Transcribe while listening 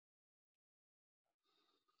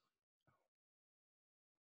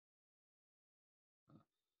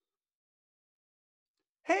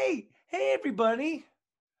Hey, everybody.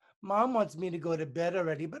 Mom wants me to go to bed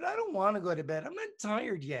already, but I don't want to go to bed. I'm not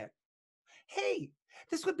tired yet. Hey,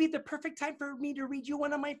 this would be the perfect time for me to read you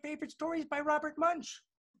one of my favorite stories by Robert Munsch.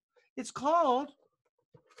 It's called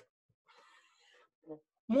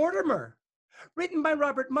Mortimer, written by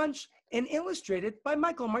Robert Munsch and illustrated by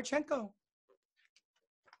Michael Martchenko.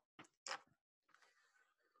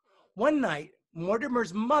 One night,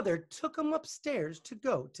 Mortimer's mother took him upstairs to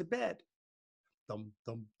go to bed. Thump,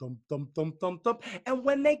 thump, thump, thump, thump, thump, thump. And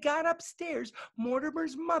when they got upstairs,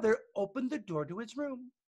 Mortimer's mother opened the door to his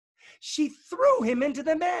room. She threw him into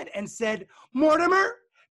the bed and said, "Mortimer,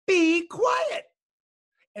 be quiet."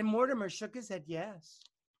 And Mortimer shook his head yes.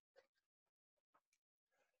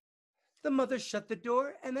 The mother shut the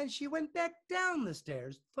door and then she went back down the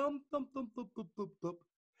stairs. Thump, thump, thump, thump, thump, thump, thump.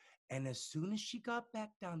 And as soon as she got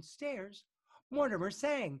back downstairs, Mortimer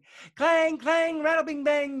sang, "Clang, clang, rattle, bing,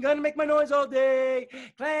 bang, gonna make my noise all day.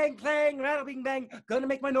 Clang, clang, rattle, bing, bang, gonna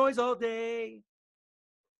make my noise all day."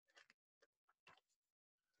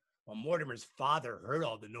 Well, Mortimer's father heard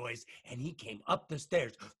all the noise and he came up the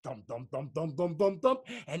stairs, thump, thump, thump, thump, thump, thump, thump,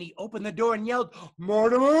 and he opened the door and yelled,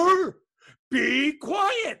 "Mortimer, be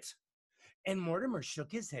quiet." And Mortimer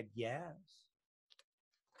shook his head yes.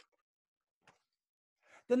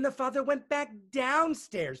 Then the father went back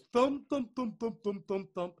downstairs, thump, thump, thump, thump, thump,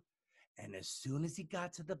 thump, thump. And as soon as he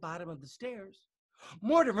got to the bottom of the stairs,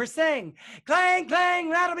 Mortimer sang, "Clang, clang,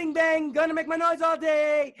 rattle, bing, bang, gonna make my noise all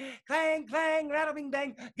day. Clang, clang, rattle, bing,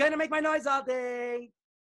 bang, gonna make my noise all day."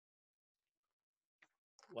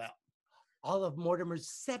 Well, all of Mortimer's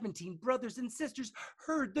 17 brothers and sisters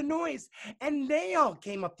heard the noise, and they all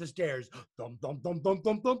came up the stairs, thump, thump, thump, thump,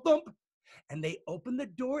 thump, thump, thump. And they opened the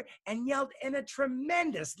door and yelled in a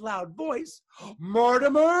tremendous loud voice,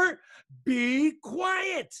 "Mortimer, be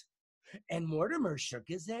quiet." And Mortimer shook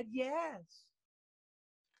his head yes.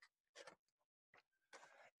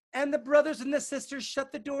 And the brothers and the sisters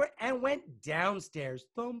shut the door and went downstairs,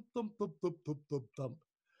 thump, thump, thump, thump, thump, thump, thump.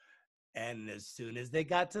 And as soon as they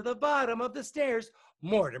got to the bottom of the stairs,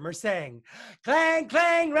 Mortimer sang, "Clang,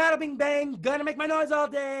 clang, rattle, bing, bang, gonna make my noise all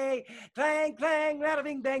day. Clang, clang, rattle,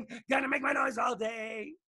 bing, bang, gonna make my noise all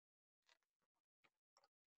day."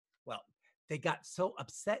 Well, they got so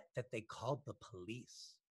upset that they called the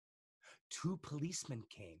police. 2 policemen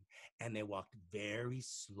came and they walked very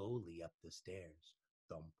slowly up the stairs.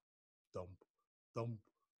 Thump, thump, thump,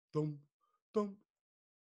 thump, thump.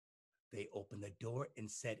 They opened the door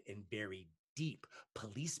and said in very deep,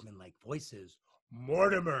 policeman-like voices,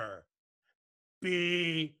 "Mortimer,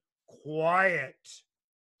 be quiet."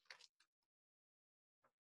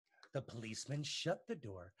 The policeman shut the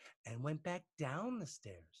door and went back down the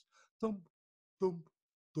stairs. Thump, thump,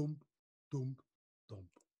 thump, thump,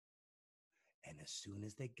 thump. And as soon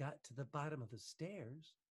as they got to the bottom of the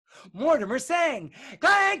stairs, Mortimer sang,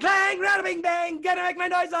 "Clang, clang, rattle, bing, bang, gonna make my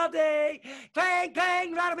noise all day. Clang,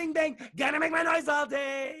 clang, rattle, bing, bang, gonna make my noise all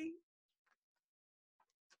day."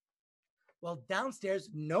 Well, downstairs,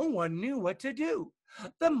 no one knew what to do.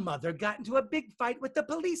 The mother got into a big fight with the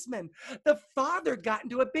policeman. The father got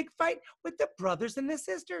into a big fight with the brothers and the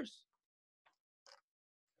sisters.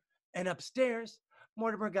 And upstairs,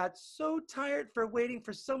 Mortimer got so tired for waiting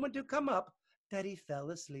for someone to come up that he fell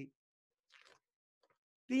asleep.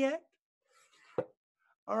 The end.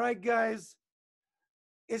 All right, guys,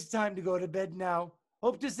 it's time to go to bed now.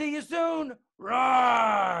 Hope to see you soon.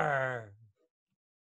 Roar!